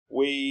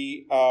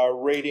We are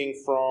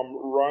reading from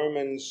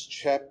Romans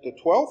chapter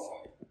 12,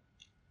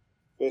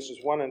 verses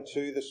 1 and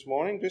 2 this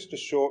morning, just a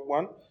short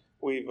one.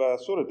 We've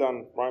sort of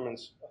done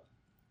Romans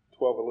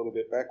 12 a little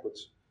bit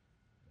backwards.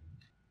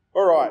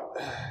 All right,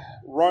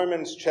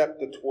 Romans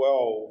chapter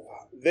 12.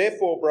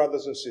 Therefore,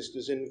 brothers and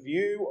sisters, in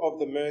view of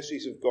the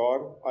mercies of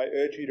God, I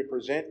urge you to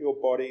present your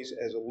bodies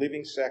as a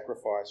living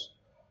sacrifice,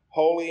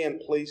 holy and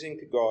pleasing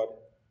to God.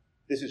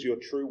 This is your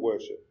true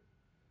worship.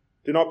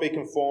 Do not be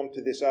conformed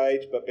to this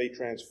age, but be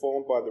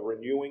transformed by the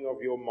renewing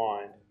of your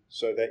mind,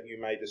 so that you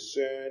may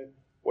discern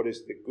what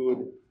is the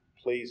good,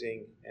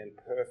 pleasing, and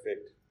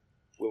perfect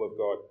will of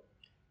God.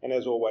 And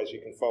as always,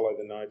 you can follow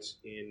the notes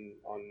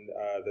on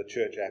the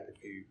church app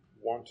if you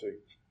want to.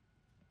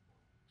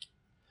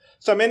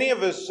 So many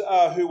of us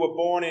who were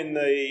born in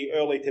the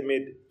early to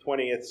mid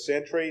 20th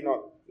century,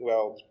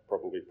 it's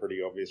probably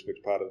pretty obvious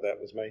which part of that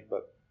was me,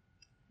 but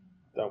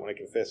don't want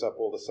to confess up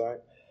all the same.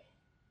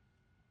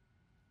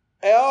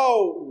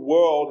 Our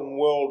world and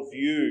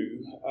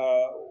worldview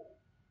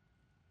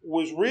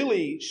was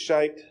really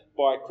shaped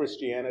by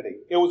Christianity.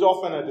 It was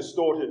often a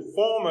distorted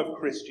form of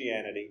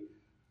Christianity,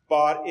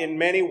 but in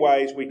many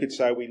ways we could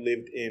say we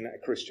lived in a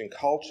Christian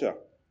culture.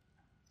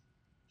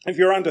 If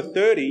you're under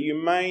 30, you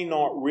may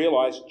not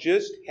realise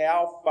just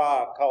how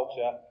far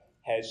culture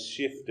has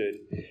shifted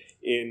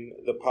in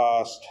the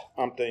past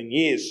umpteen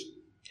years.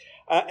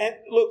 And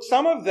look,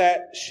 some of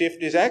that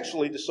shift is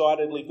actually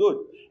decidedly good.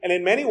 And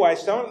in many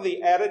ways, some of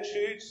the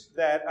attitudes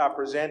that are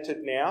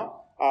presented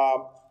now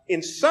are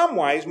in some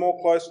ways more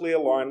closely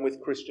aligned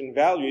with Christian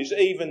values,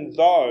 even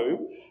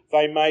though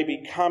they may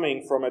be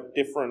coming from a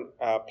different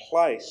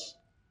place.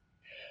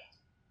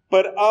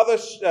 But other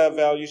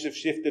values have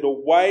shifted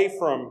away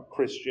from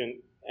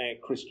Christian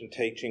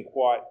teaching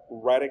quite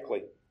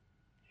radically.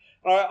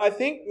 I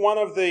think one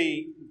of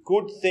the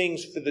good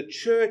things for the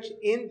church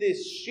in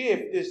this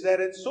shift is that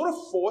it sort of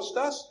forced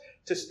us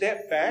to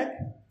step back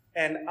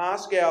and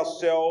ask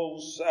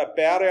ourselves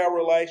about our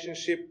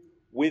relationship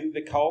with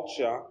the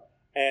culture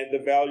and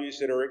the values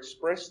that are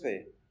expressed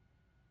there.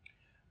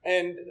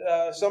 And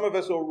some of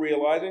us are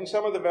realising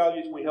some of the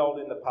values we held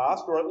in the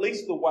past, or at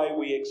least the way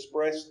we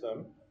expressed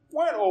them,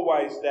 weren't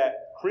always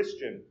that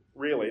Christian,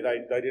 really.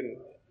 They didn't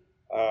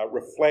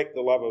reflect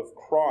the love of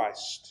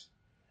Christ.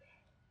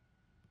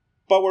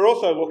 But we're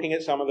also looking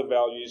at some of the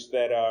values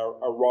that are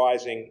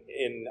arising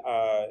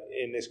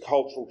in this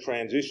cultural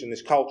transition,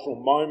 this cultural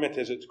moment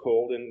as it's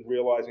called, and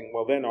realising,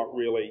 well, they're not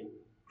really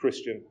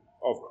Christian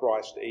of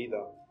Christ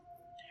either.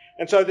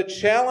 And so the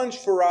challenge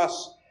for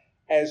us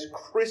as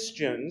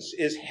Christians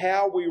is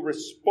how we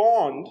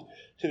respond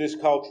to this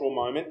cultural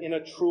moment in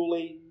a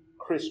truly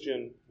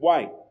Christian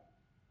way.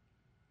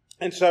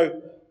 And so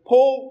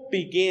Paul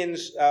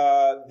begins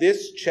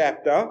this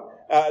chapter.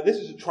 This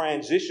is a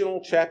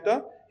transitional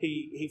chapter.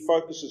 He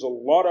focuses a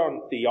lot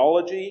on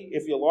theology,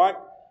 if you like,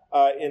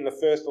 in the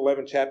first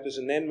 11 chapters,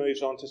 and then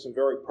moves on to some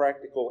very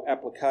practical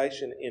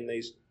application in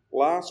these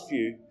last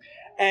few.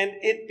 And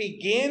it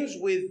begins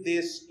with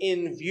this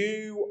in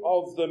view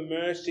of the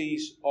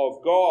mercies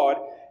of God,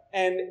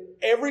 and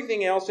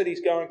everything else that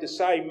he's going to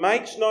say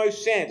makes no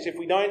sense if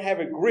we don't have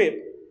a grip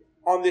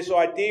on this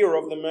idea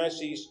of the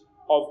mercies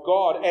of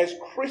God. As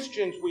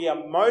Christians, we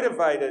are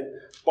motivated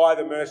by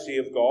the mercy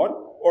of God,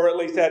 or at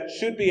least that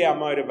should be our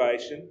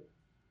motivation.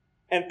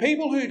 And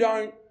people who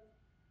don't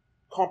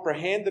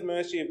comprehend the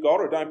mercy of God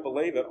or don't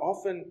believe it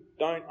often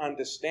don't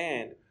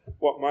understand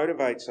what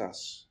motivates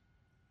us.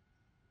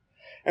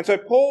 And so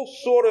Paul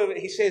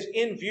he says,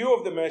 in view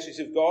of the mercies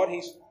of God,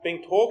 he's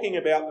been talking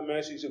about the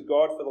mercies of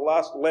God for the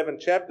last 11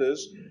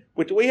 chapters,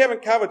 which we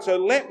haven't covered. So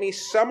let me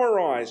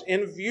summarise.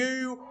 In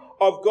view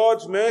of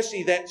God's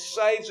mercy that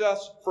saves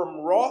us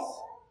from wrath,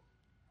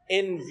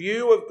 in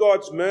view of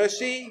God's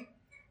mercy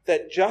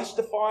that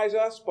justifies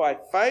us by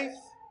faith,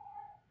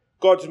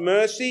 God's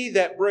mercy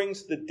that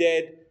brings the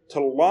dead to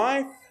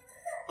life,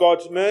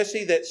 God's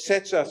mercy that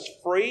sets us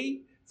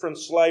free from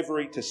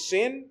slavery to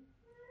sin,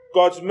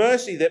 God's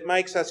mercy that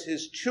makes us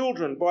His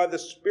children by the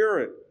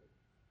Spirit,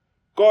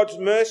 God's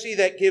mercy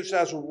that gives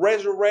us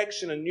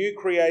resurrection and new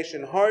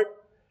creation hope,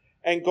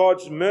 and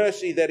God's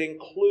mercy that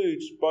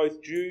includes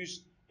both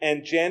Jews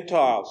and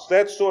Gentiles.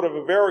 That's sort of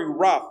a very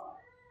rough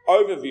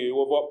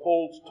overview of what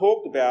Paul's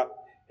talked about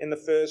in the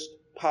first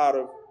part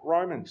of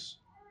Romans.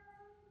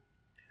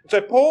 So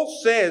Paul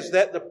says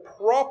that the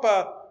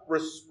proper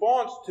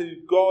response to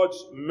God's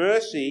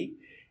mercy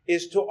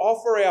is to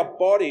offer our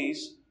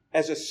bodies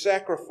as a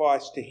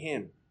sacrifice to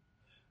Him.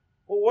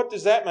 Well, what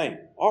does that mean?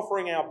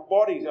 Offering our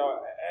bodies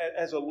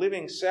as a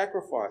living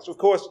sacrifice. Of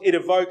course, it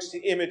evokes the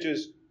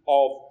images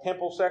of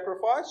temple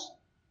sacrifice.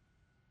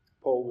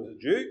 Paul was a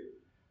Jew,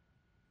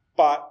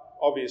 but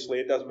obviously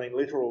it doesn't mean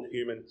literal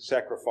human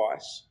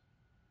sacrifice.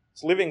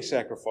 It's living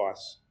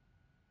sacrifice.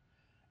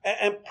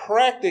 And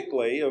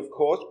practically, of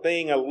course,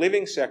 being a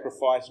living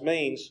sacrifice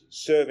means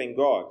serving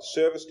God,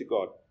 service to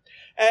God.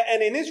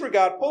 And in this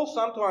regard, Paul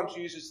sometimes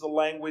uses the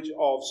language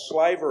of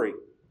slavery.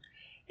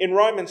 In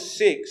Romans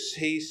 6,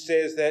 he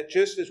says that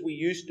just as we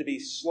used to be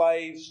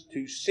slaves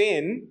to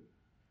sin,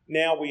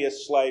 Now we are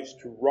slaves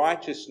to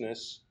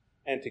righteousness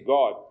and to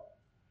God.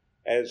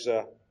 As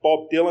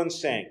Bob Dylan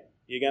sang,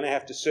 you're going to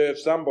have to serve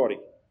somebody.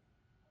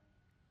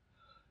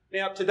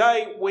 Now,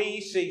 today we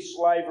see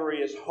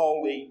slavery as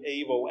wholly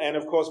evil, and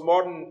of course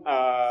modern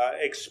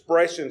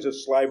expressions of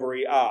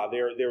slavery are.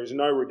 There is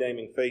no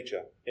redeeming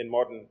feature in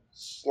modern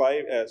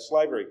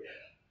slavery.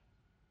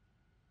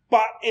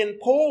 But in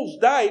Paul's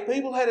day,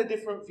 people had a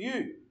different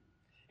view.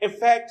 In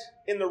fact,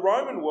 in the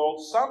Roman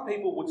world, some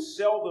people would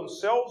sell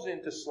themselves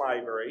into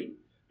slavery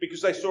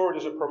because they saw it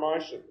as a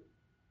promotion.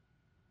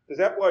 Does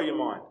that blow your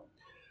mind?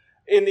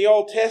 In the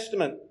Old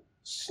Testament,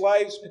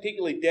 slaves,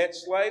 particularly debt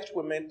slaves,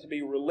 were meant to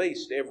be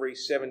released every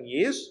 7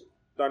 years.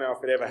 Don't know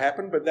if it ever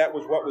happened, but that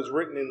was what was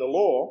written in the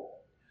law.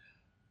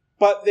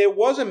 But there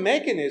was a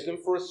mechanism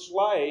for a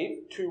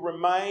slave to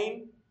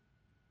remain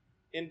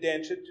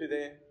indentured to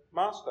their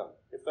master,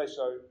 if they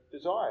so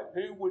desired.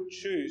 Who would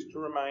choose to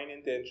remain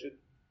indentured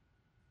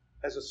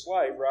as a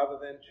slave rather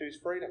than choose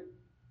freedom?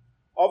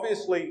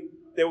 Obviously,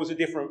 there was a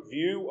different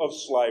view of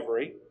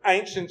slavery.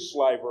 Ancient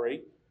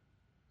slavery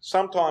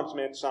sometimes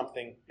meant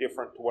something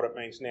different to what it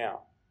means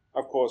now.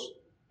 Of course,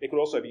 it could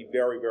also be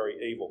very, very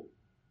evil.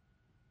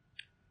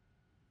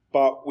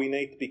 But we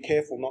need to be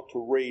careful not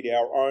to read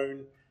our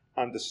own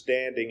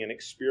understanding and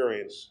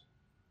experience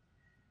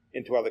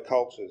into other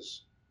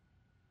cultures.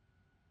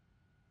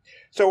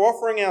 So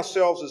offering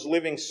ourselves as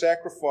living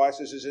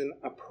sacrifices is an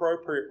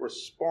appropriate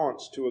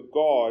response to a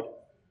God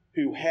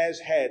who has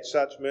had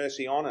such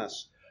mercy on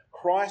us.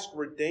 Christ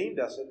redeemed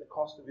us at the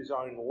cost of his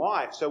own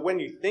life. So when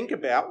you think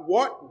about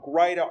what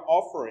greater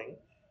offering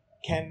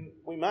can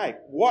we make?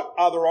 What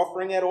other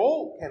offering at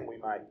all can we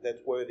make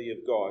that's worthy of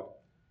God?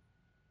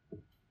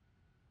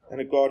 And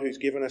a God who's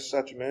given us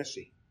such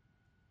mercy.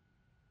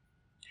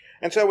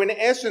 And so in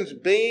essence,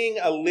 being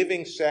a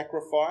living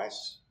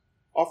sacrifice,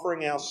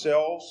 offering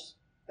ourselves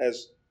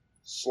as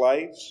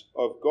slaves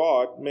of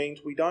God, means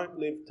we don't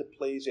live to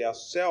please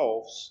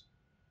ourselves,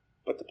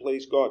 but to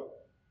please God.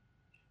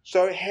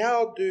 So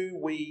how do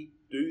we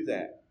do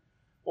that?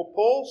 Well,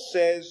 Paul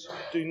says,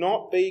 do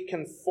not be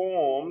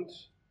conformed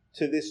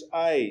to this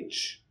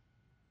age,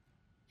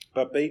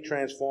 but be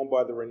transformed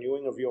by the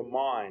renewing of your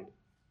mind.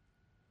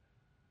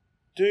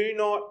 Do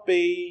not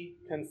be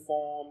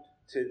conformed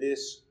to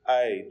this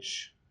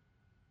age.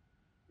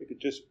 We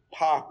could just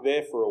park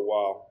there for a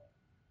while.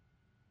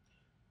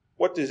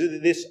 What does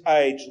this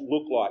age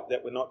look like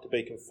that we're not to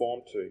be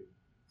conformed to?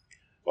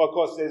 Well, of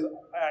course, there's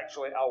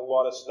actually a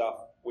lot of stuff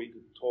we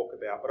could talk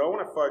about, but I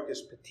want to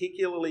focus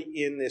particularly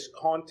in this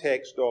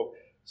context of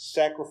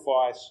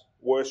sacrifice,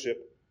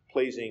 worship,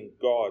 pleasing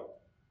God.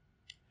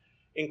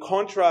 In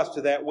contrast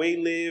to that, we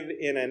live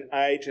in an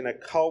age and a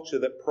culture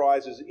that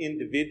prizes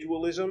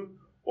individualism,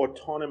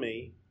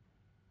 autonomy,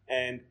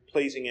 and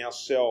pleasing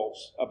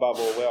ourselves above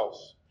all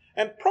else.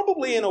 And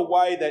probably in a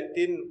way that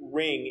didn't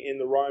ring in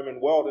the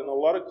Roman world and a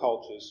lot of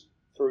cultures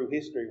through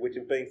history, which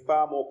have been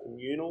far more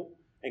communal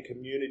and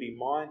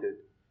community-minded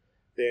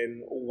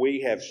than we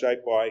have,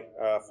 shaped by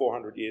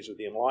 400 years of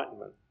the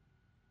Enlightenment.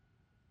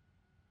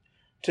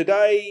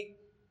 Today,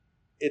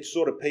 it's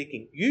sort of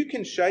peaking. You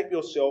can shape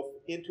yourself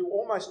into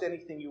almost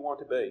anything you want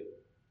to be.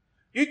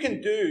 You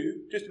can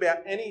do just about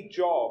any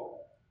job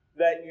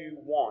that you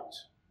want,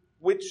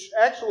 which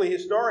actually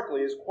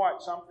historically is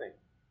quite something.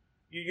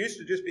 You used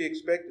to just be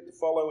expected to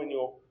follow in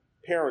your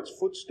parents'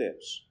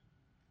 footsteps.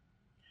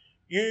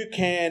 You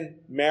can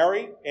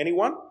marry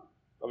anyone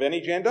of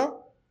any gender,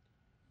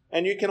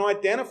 and you can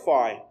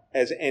identify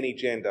as any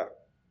gender,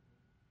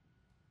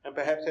 and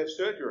perhaps have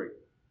surgery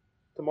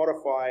to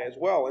modify as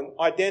well. And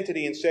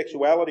identity and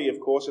sexuality,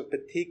 of course, have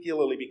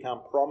particularly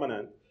become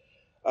prominent,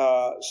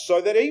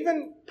 so that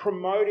even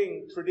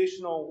promoting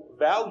traditional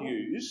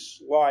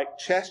values like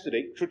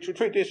chastity,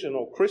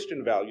 traditional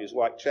Christian values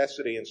like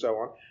chastity and so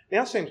on,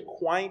 now seems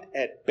quaint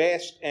at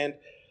best and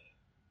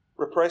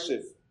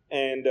repressive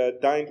and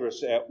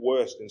dangerous at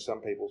worst in some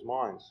people's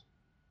minds.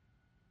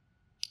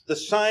 The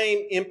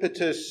same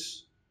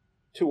impetus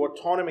to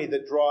autonomy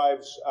that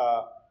drives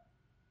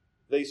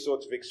these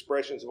sorts of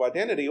expressions of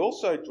identity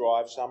also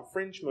drives some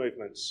fringe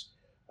movements,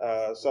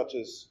 such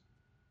as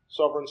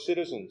sovereign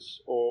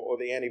citizens or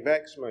the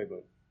anti-vax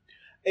movement.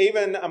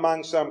 Even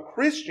among some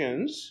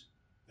Christians,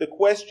 the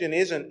question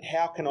isn't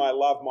how can I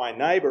love my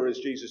neighbour as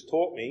Jesus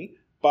taught me,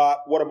 but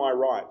what are my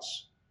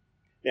rights?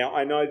 Now,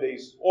 I know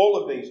all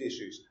of these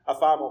issues are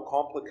far more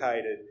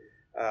complicated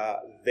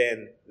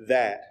than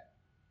that.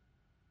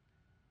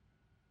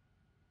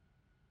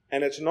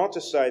 And it's not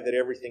to say that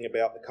everything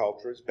about the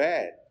culture is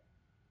bad.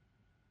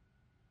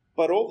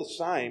 But all the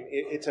same,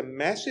 it's a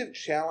massive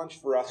challenge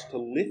for us to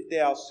lift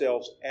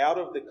ourselves out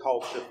of the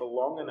culture for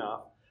long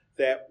enough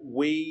that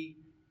we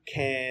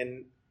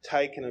can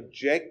take an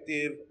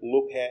objective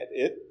look at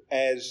it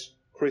as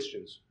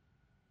Christians.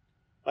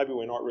 Maybe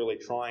we're not really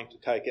trying to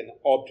take an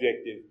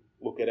objective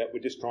look at it, we're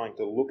just trying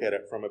to look at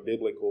it from a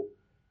biblical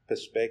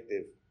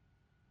perspective.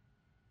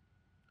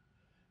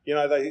 You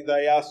know,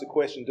 they ask the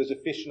question, does a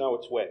fish know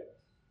it's wet?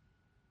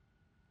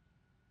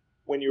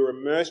 When you're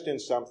immersed in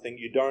something,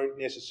 you don't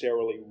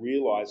necessarily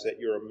realise that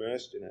you're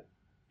immersed in it.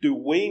 do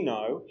we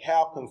know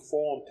how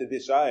conformed to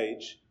this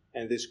age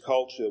and this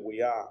culture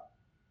we are.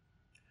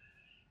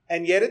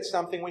 And yet it's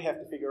something we have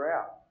to figure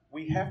out.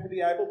 We have to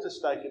be able to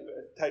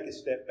take a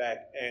step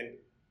back and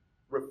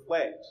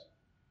reflect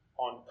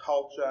on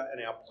culture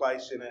and our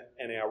place in it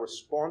and our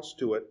response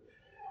to it.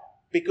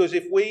 Because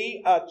if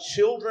we are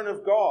children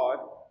of God,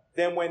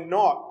 then we're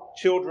not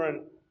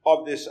children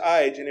of this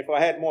age. And if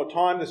I had more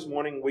time this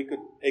morning, we could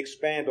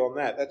expand on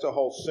that. That's a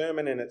whole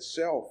sermon in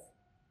itself.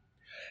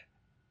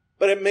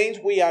 But it means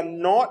we are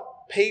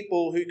not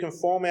people who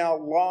conform our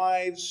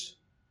lives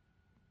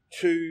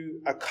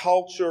to a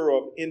culture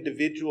of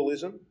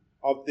individualism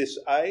of this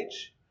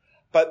age,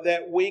 but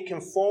that we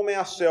conform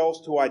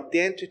ourselves to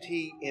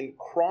identity in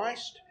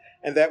Christ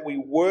and that we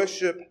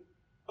worship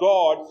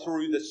God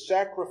through the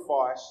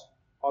sacrifice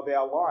of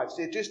our lives.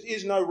 There just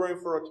is no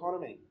room for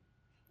autonomy.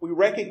 We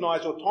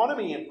recognize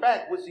autonomy, in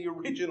fact, was the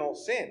original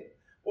sin.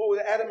 What were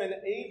Adam and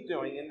Eve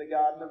doing in the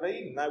Garden of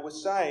Eden? They were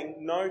saying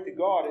no to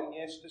God and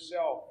yes to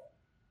self.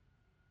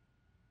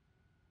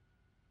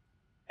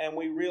 And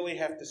we really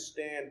have to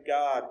stand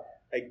guard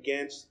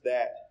against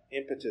that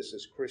impetus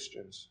as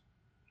Christians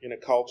in a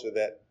culture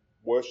that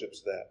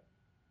worships that.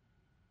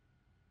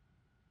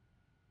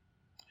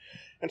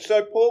 And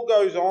so Paul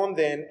goes on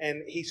then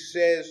and he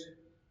says,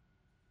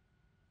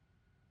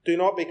 do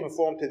not be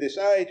conformed to this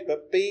age,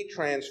 but be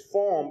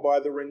transformed by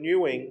the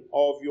renewing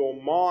of your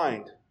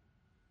mind.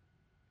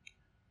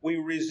 We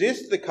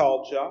resist the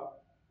culture,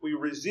 we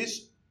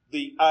resist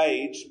the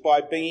age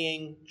by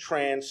being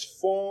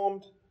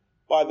transformed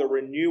by the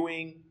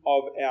renewing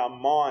of our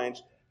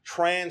minds.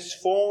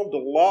 Transformed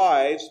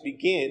lives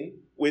begin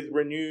with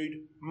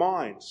renewed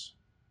minds.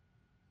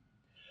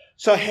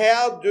 So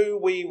how do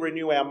we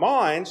renew our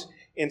minds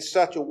in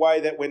such a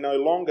way that we're no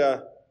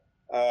longer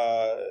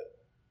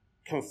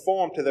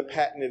conformed to the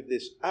pattern of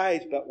this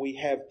age, but we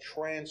have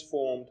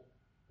transformed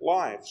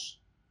lives?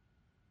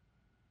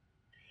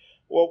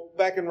 Well,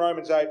 back in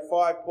Romans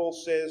 8:5, Paul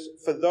says,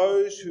 for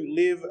those who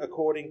live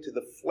according to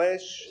the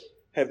flesh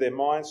have their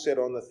minds set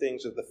on the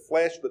things of the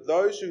flesh, but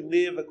those who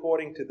live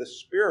according to the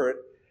Spirit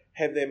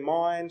have their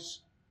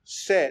minds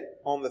set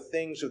on the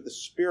things of the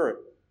Spirit.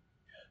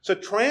 So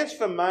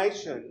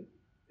transformation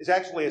is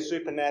actually a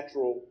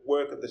supernatural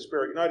work of the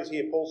Spirit. Notice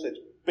here Paul says,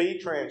 be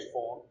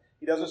transformed.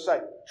 He doesn't say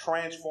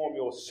transform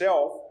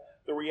yourself.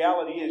 The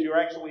reality is you're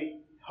actually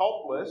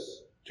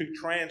helpless to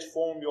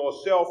transform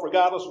yourself,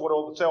 regardless of what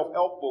all the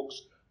self-help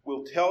books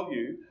will tell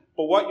you.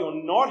 But what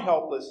you're not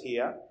helpless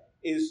here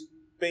is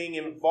being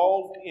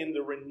involved in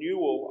the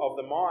renewal of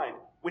the mind,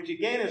 which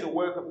again is a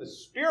work of the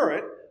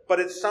Spirit, but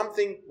it's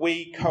something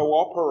we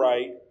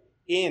cooperate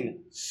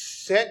in.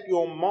 Set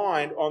your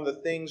mind on the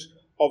things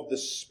of the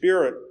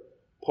Spirit,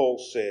 Paul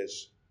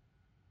says.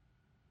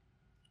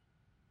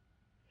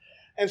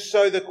 And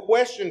so the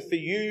question for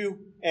you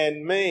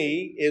and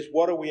me is,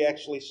 what are we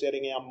actually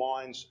setting our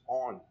minds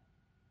on?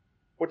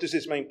 What does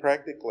this mean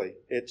practically?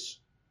 It's,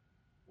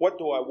 what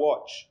do I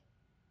watch?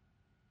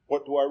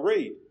 What do I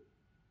read?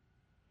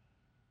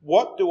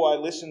 What do I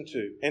listen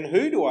to? And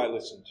who do I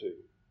listen to?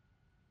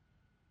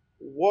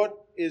 What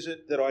is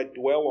it that I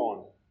dwell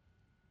on?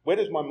 Where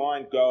does my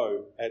mind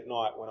go at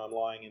night when I'm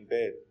lying in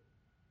bed?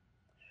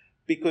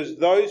 Because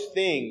those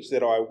things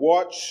that I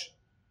watch,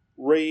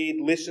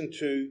 read, listen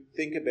to,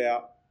 think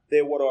about,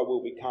 they're what I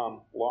will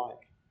become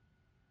like.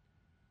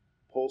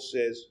 Paul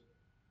says,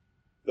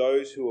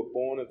 those who are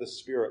born of the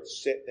Spirit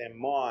set their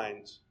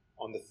minds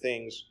on the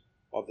things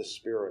of the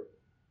Spirit.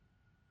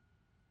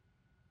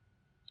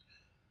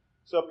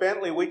 So at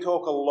Bentley, we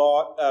talk a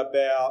lot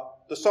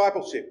about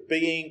discipleship,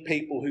 being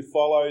people who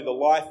follow the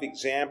life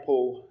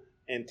example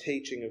and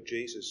teaching of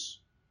Jesus.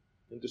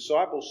 And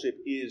discipleship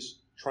is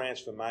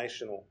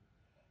transformational,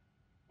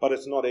 but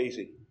it's not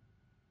easy.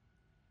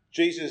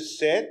 Jesus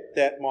said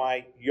that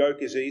my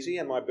yoke is easy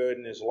and my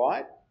burden is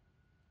light,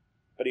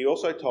 but he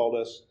also told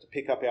us to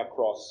pick up our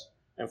cross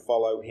and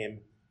follow him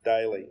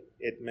daily.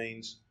 It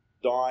means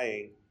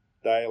dying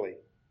daily,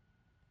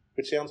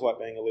 which sounds like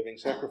being a living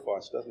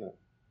sacrifice, doesn't it?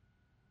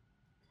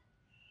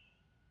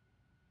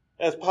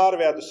 As part of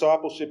our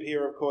discipleship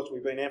here, of course,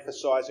 we've been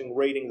emphasising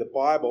reading the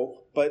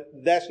Bible, but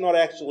that's not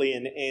actually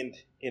an end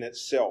in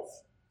itself.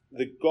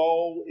 The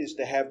goal is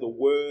to have the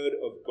Word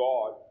of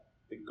God,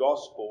 the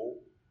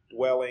gospel,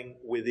 dwelling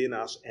within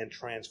us and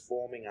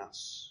transforming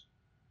us.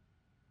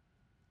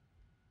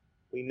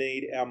 We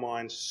need our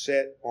minds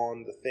set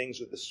on the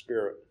things of the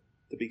Spirit,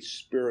 to be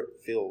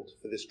Spirit-filled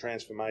for this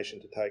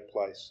transformation to take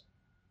place.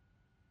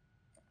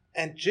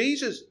 And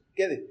Jesus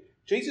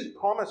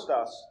promised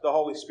us the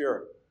Holy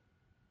Spirit.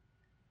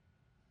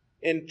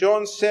 In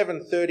John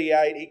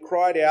 7:38, he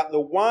cried out, the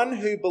one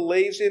who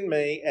believes in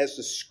me, as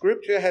the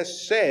Scripture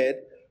has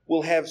said,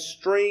 will have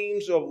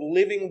streams of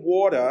living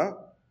water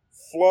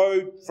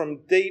flow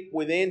from deep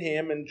within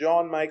him. And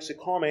John makes a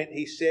comment.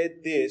 He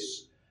said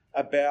this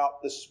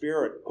about the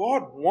Spirit.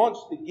 God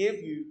wants to give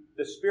you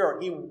the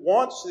Spirit. He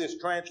wants this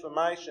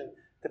transformation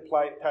to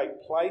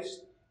take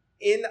place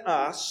in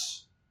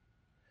us,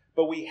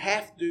 but we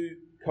have to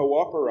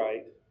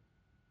cooperate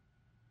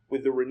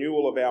with the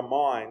renewal of our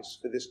minds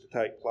for this to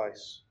take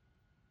place.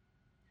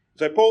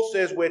 So Paul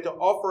says we're to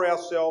offer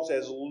ourselves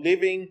as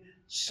living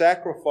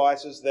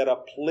sacrifices that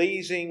are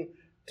pleasing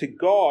to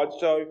God.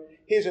 So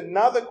here's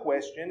another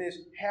question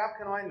is, how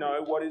can I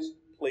know what is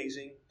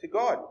pleasing to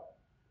God?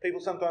 People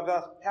sometimes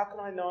ask, how can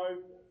I know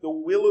the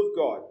will of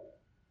God?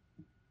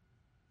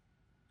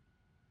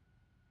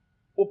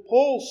 Well,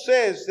 Paul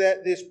says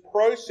that this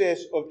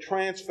process of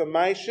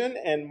transformation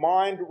and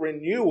mind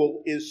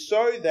renewal is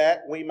so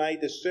that we may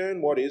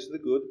discern what is the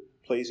good,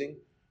 pleasing,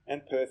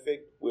 and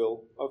perfect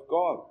will of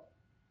God.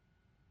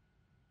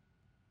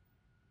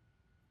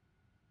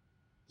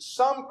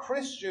 Some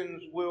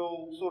Christians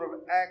will sort of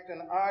act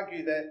and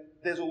argue that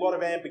there's a lot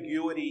of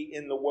ambiguity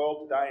in the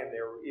world today, and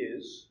there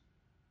is,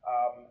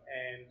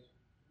 and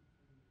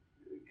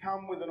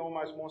come with an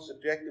almost more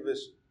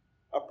subjectivist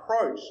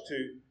approach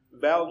to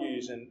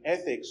values and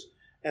ethics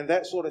and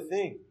that sort of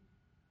thing.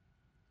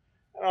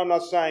 And I'm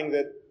not saying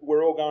that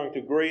we're all going to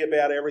agree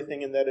about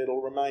everything and that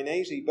it'll remain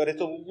easy, but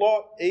it's a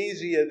lot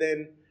easier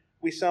than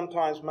we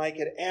sometimes make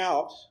it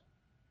out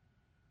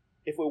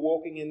if we're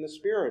walking in the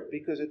Spirit,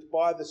 because it's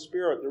by the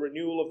Spirit, the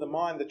renewal of the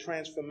mind, the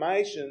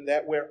transformation,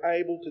 that we're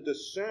able to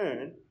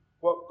discern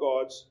what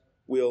God's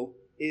will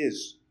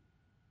is.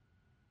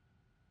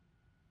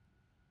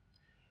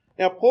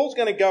 Now, Paul's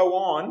going to go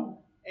on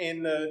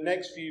in the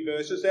next few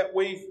verses that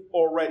we've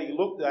already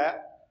looked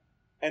at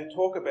and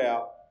talk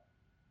about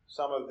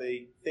some of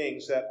the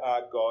things that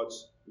are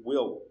God's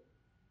will.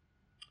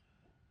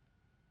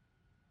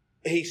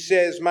 He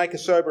says, make a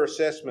sober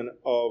assessment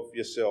of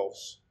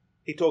yourselves.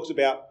 He talks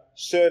about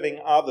serving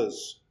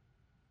others.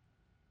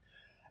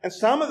 And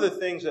some of the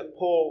things that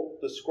Paul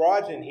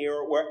describes in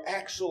here were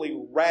actually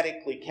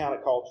radically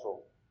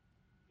countercultural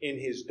in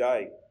his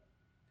day.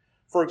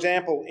 For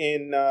example,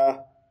 in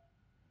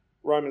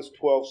Romans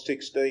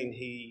 12:16,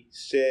 he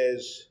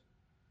says,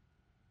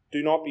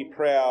 do not be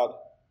proud,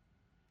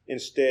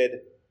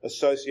 instead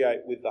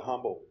associate with the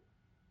humble.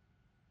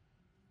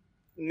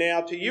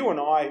 Now, to you and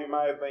I, who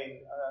may have been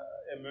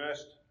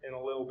immersed in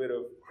a little bit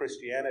of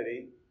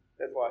Christianity,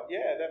 that's like,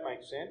 yeah, that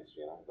makes sense.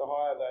 You know, the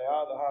higher they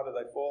are, the harder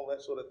they fall,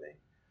 that sort of thing.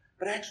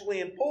 But actually,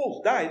 in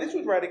Paul's day, this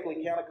was radically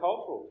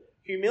countercultural.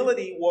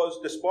 Humility was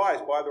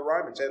despised by the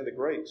Romans and the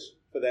Greeks,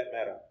 for that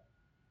matter.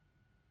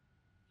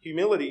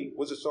 Humility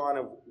was a sign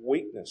of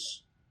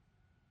weakness.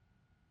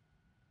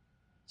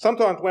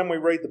 Sometimes when we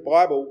read the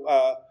Bible,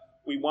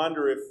 we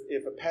wonder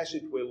if a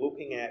passage we're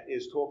looking at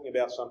is talking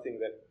about something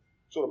that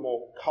sort of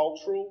more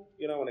cultural,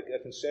 you know, and a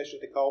concession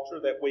to culture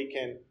that we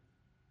can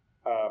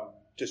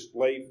just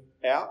leave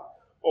out,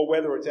 or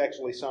whether it's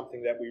actually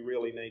something that we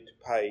really need to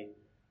pay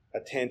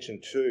attention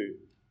to.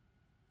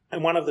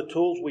 And one of the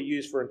tools we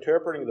use for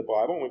interpreting the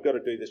Bible, and we've got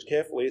to do this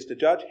carefully, is to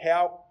judge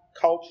how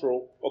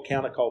cultural or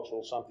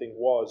countercultural something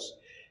was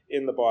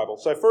in the Bible.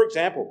 So, for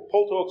example,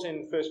 Paul talks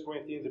in 1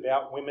 Corinthians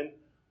about women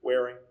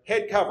wearing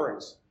head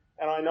coverings.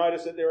 And I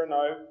notice that there are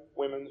no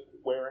women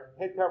wearing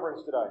head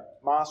coverings today.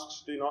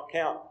 Masks do not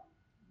count.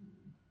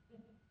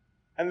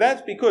 And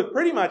that's because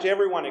pretty much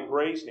everyone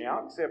agrees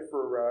now, except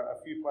for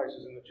a few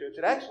places in the church,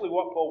 that actually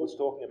what Paul was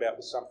talking about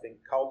was something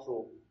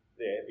cultural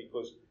there,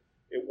 because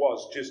it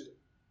was just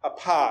a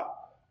part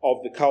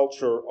of the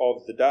culture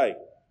of the day.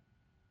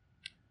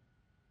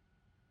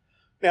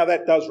 Now,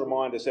 that does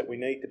remind us that we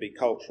need to be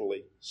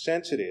culturally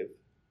sensitive,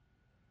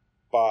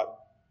 but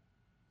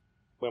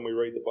when we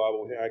read the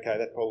Bible, we think, okay,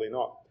 that's probably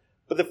not.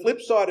 But the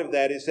flip side of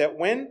that is that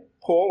when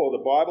Paul or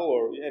the Bible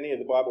or any of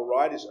the Bible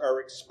writers are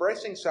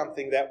expressing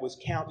something that was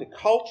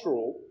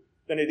countercultural,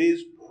 then it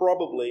is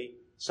probably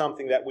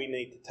something that we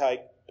need to pay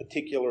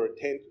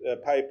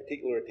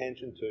particular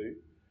attention to,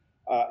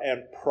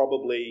 and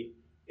probably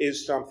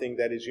is something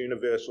that is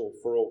universal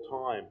for all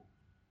time.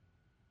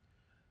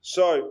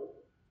 So,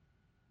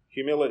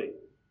 humility.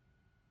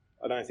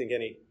 I don't think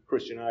any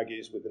Christian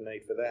argues with the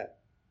need for that.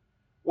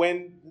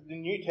 When the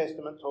New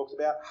Testament talks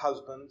about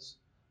husbands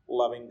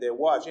loving their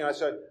wives. You know,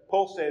 so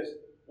Paul says,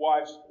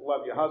 wives,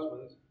 love your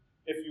husbands.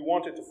 If you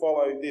wanted to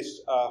follow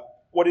this,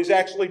 what is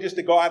actually just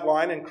a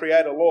guideline and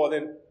create a law,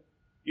 then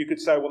you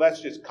could say, well,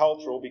 that's just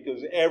cultural,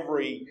 because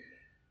every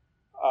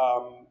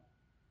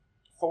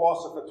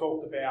philosopher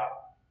talked about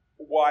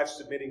wives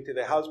submitting to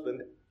their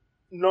husband.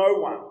 No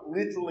one,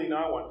 literally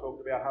no one,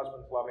 talked about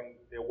husbands loving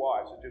their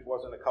wives. It just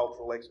wasn't a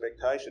cultural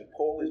expectation.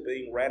 Paul is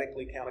being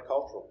radically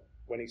countercultural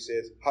when he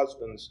says,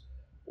 husbands,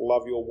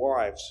 love your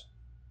wives.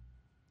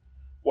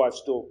 Wives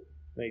still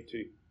need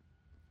to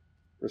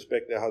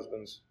respect their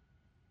husbands.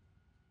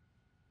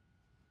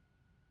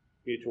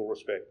 Mutual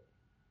respect.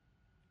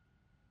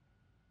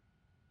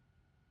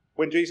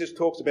 When Jesus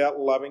talks about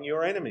loving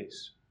your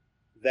enemies,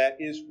 that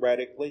is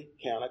radically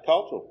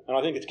countercultural. And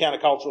I think it's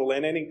countercultural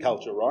in any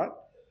culture, right?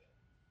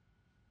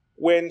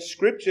 When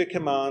Scripture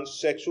commands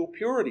sexual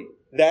purity,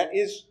 that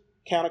is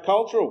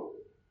countercultural.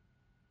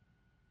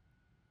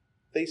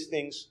 These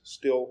things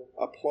still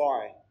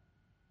apply.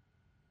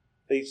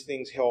 These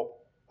things help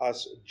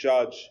us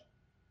judge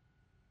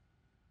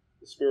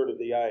the spirit of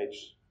the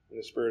age and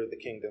the spirit of the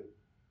kingdom.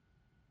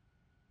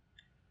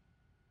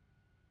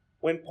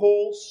 When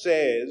Paul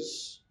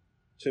says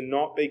to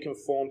not be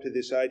conformed to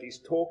this age, he's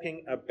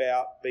talking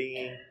about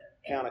being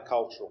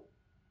countercultural.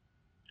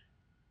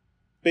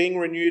 Being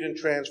renewed and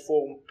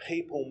transformed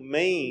people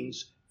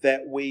means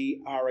that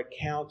we are a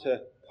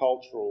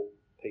countercultural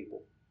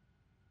people.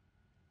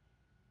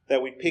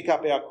 That we pick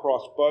up our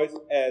cross both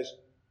as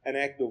an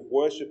act of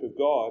worship of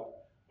God,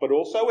 but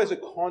also as a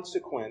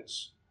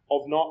consequence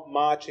of not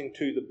marching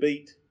to the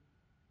beat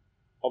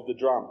of the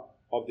drum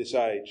of this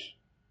age,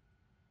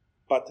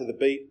 but to the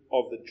beat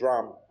of the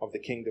drum of the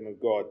kingdom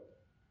of God.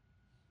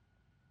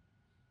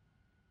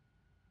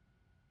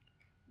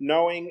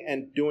 Knowing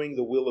and doing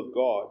the will of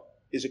God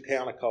is a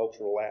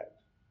countercultural act.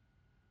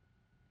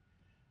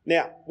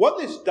 Now, what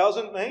this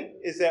doesn't mean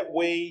is that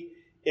we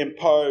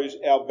impose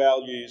our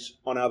values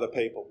on other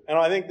people. And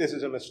I think this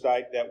is a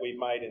mistake that we've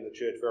made in the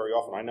church very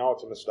often. I know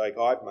it's a mistake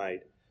I've made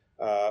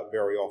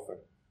very often.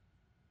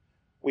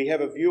 We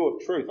have a view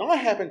of truth. I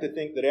happen to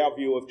think that our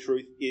view of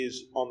truth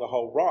is on the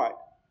whole right.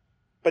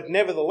 But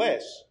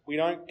nevertheless, we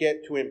don't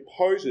get to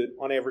impose it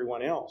on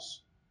everyone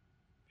else.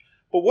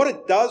 But what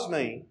it does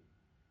mean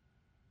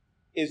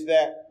is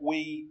that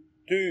we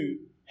do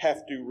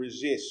have to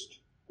resist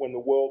when the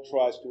world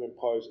tries to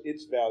impose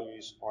its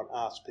values on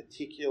us,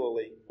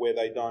 particularly where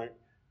they don't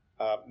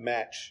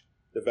match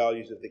the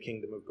values of the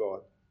kingdom of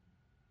God.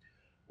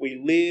 We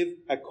live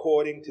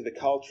according to the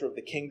culture of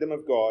the kingdom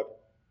of God,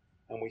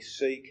 and we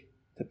seek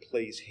to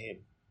please Him.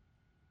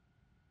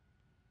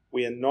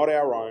 We are not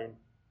our own.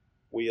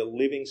 We are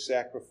living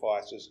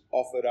sacrifices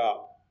offered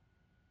up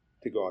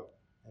to God.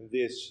 And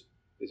this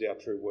is our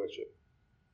true worship.